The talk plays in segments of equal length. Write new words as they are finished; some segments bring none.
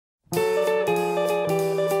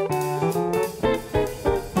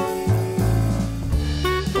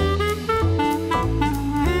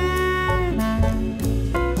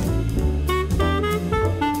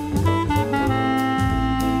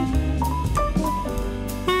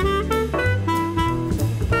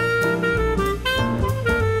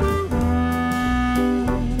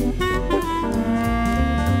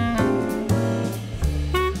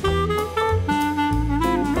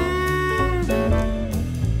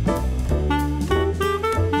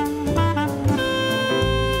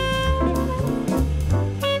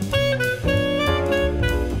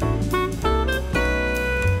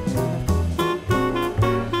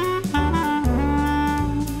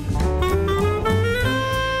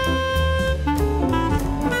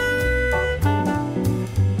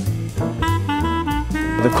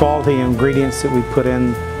The quality ingredients that we put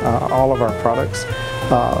in all of our products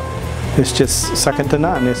is just second to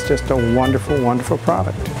none. It's just a wonderful, wonderful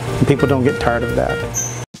product. And people don't get tired of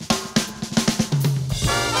that.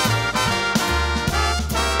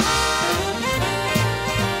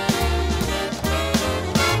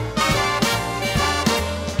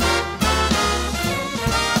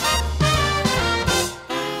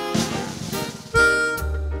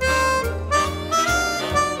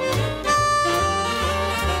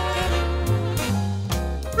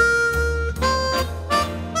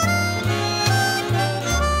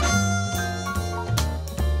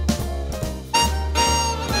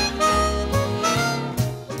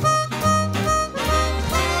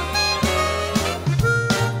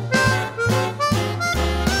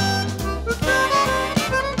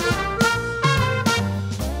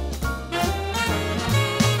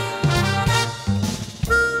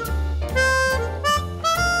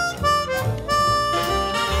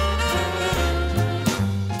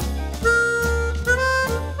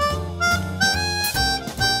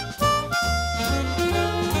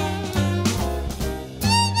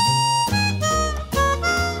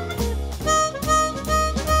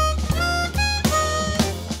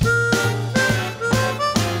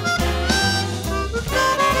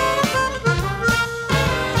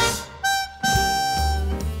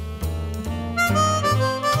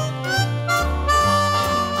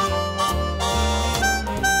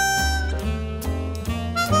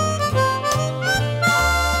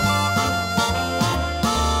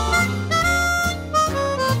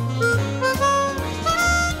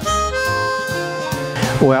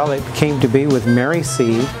 Well, it came to be with Mary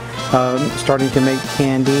C. Starting to make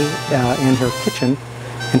candy in her kitchen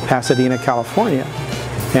in Pasadena, California.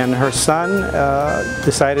 And her son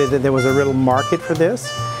decided that there was a real market for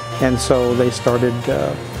this, and so they started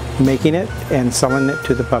making it and selling it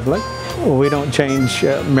to the public. We don't change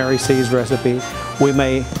Mary C.'s recipe. We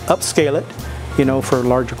may upscale it, you know, for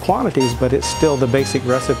larger quantities, but it's still the basic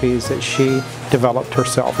recipes that she developed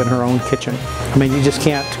herself in her own kitchen. I mean, you just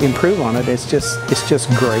can't improve on it. It's just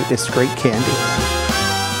great. It's great candy.